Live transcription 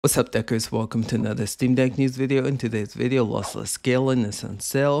What's up, Deckers? Welcome to another Steam Deck news video. In today's video, Lossless scaling is on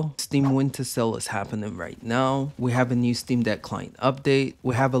sale. Steam Winter Sale is happening right now. We have a new Steam Deck client update.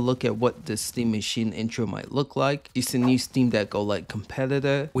 We have a look at what the Steam Machine intro might look like. It's a new Steam Deck OLED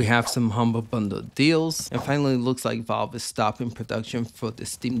competitor. We have some Humble Bundle deals. And finally, it looks like Valve is stopping production for the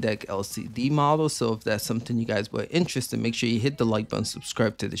Steam Deck LCD model. So if that's something you guys were interested in, make sure you hit the like button,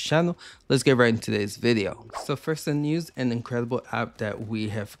 subscribe to the channel. Let's get right into today's video. So first in news, an incredible app that we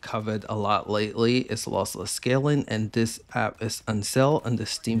have covered a lot lately is Lossless scaling, and this app is on sale on the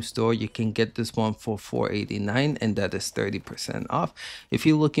Steam store. You can get this one for $4.89, and that is 30% off. If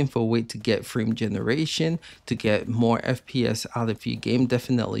you're looking for a way to get frame generation, to get more FPS out of your game,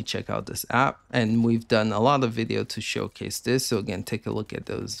 definitely check out this app. And we've done a lot of video to showcase this, so again, take a look at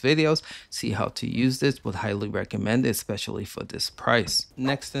those videos, see how to use this. Would highly recommend it, especially for this price.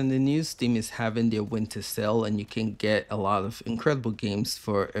 Next in the news, Steam is having their winter sale, and you can get a lot of incredible games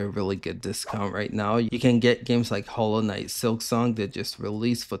for a really good discount right now. You can get games like Hollow Knight Silksong that just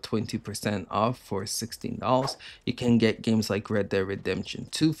released for 20% off for $16. You can get games like Red Dead Redemption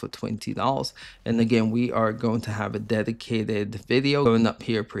 2 for $20. And again, we are going to have a dedicated video going up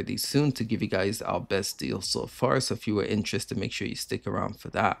here pretty soon to give you guys our best deal so far. So if you were interested, make sure you stick around for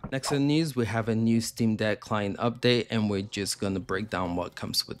that. Next in the news, we have a new Steam Deck client update, and we're just going to break down what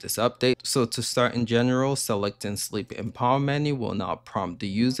comes with this update. So to start, in general, select and sleep and power menu will now prompt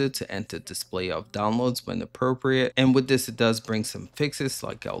the user to enter display of downloads when appropriate. And with this, it does bring some fixes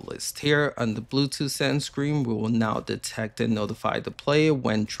like I'll list here. On the Bluetooth send screen, we will now detect and notify the player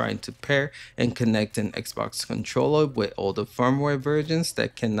when trying to pair and connect an Xbox controller with older firmware versions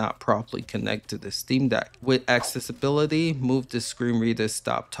that cannot properly connect to the Steam Deck. With accessibility, move the screen reader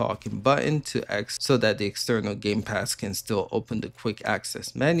stop talking button to X so that the external gamepad can still open the quick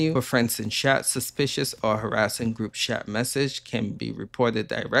access menu. For friends in chat, suspicious or harassing group chat message can be reported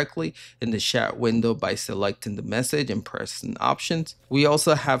directly in the chat window by selecting the message and pressing options. We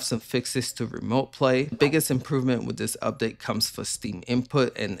also have some fixes to remote play. The biggest improvement with this update comes for Steam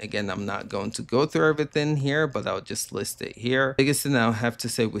input, and again, I'm not going to go through everything here, but I'll just list it here. Biggest thing I'll have to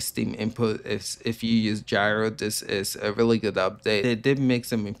say with Steam input is if you use gyro, this is a really good update. They did make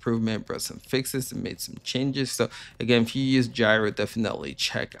some improvement, brought some fixes, and made some changes. So again, if you use gyro, definitely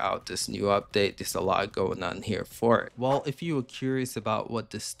check out this new update. There's a lot going on here for it. Well, if you were curious about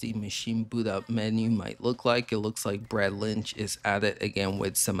what the Steam Machine boot up menu might look like, it looks like Brad Lynch is at it again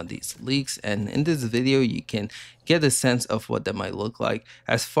with some of these leaks, and in this video you can get a sense of what that might look like.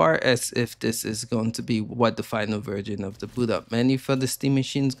 As far as if this is going to be what the final version of the boot up menu for the Steam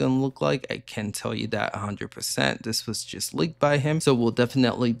Machine is going to look like, I can tell you that 100%. This was just leaked by him, so we'll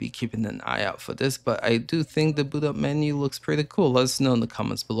definitely be keeping an eye out for this, but I do think the boot up menu looks pretty cool. Let us know in the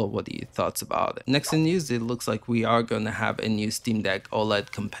comments below what are your thoughts about it. Next in news, it looks like we are going to have a new Steam Deck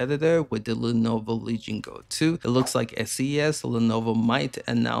OLED competitor with the Lenovo Legion Go 2. It looks like at CES, Lenovo might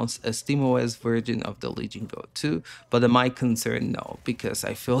announce a SteamOS version of the Legion Go 2, but am I concerned? No, because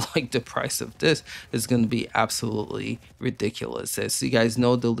I feel like the price of this is going to be absolutely ridiculous. As you guys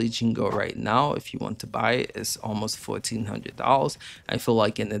know, the Legion Go right now, if you want to buy it, is almost $1,400. I feel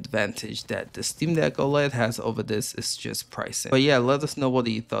like an advantage that the Steam Deck OLED has over this is just pricing. But yeah, let us know what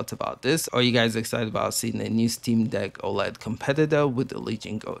you thought about this. Are you guys excited about seeing a new Steam Deck OLED competitor with the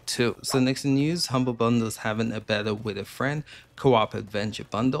Legion Go 2? So next in news, Humble Bundle is having a better with a friend co-op adventure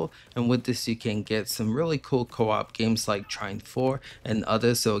bundle, and with this you can get some really cool co-op games like Trine 4 and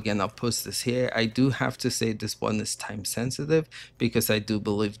others. So again, I'll post this here. I do have to say this one is time sensitive because I do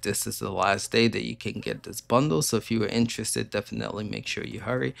believe this is the last day that you can get this bundle. So if you are interested, definitely make sure you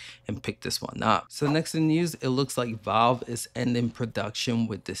hurry and pick this one up. So next in news, it looks like Valve is ending production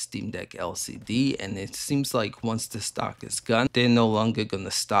with the Steam Deck LCD, and it seems like once the stock is gone, they're no longer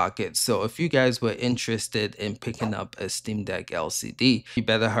gonna stock it. So if you guys were interested in picking up a Steam Deck LCD, you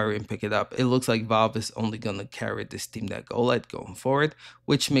better hurry and pick it up. It looks like Valve is only going to carry the Steam Deck OLED going forward,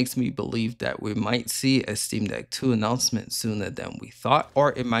 which makes me believe that we might see a Steam Deck 2 announcement sooner than we thought,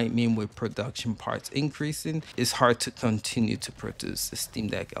 or it might mean with production parts increasing, it's hard to continue to produce the Steam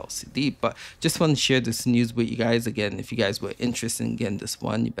Deck LCD. But just want to share this news with you guys. Again, if you guys were interested in getting this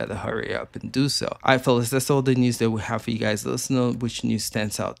one, you better hurry up and do so. Alright fellas, that's all the news that we have for you guys. Let us know which news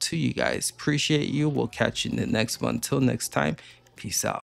stands out to you guys. Appreciate you. We'll catch you in the next one. Till next time, peace out.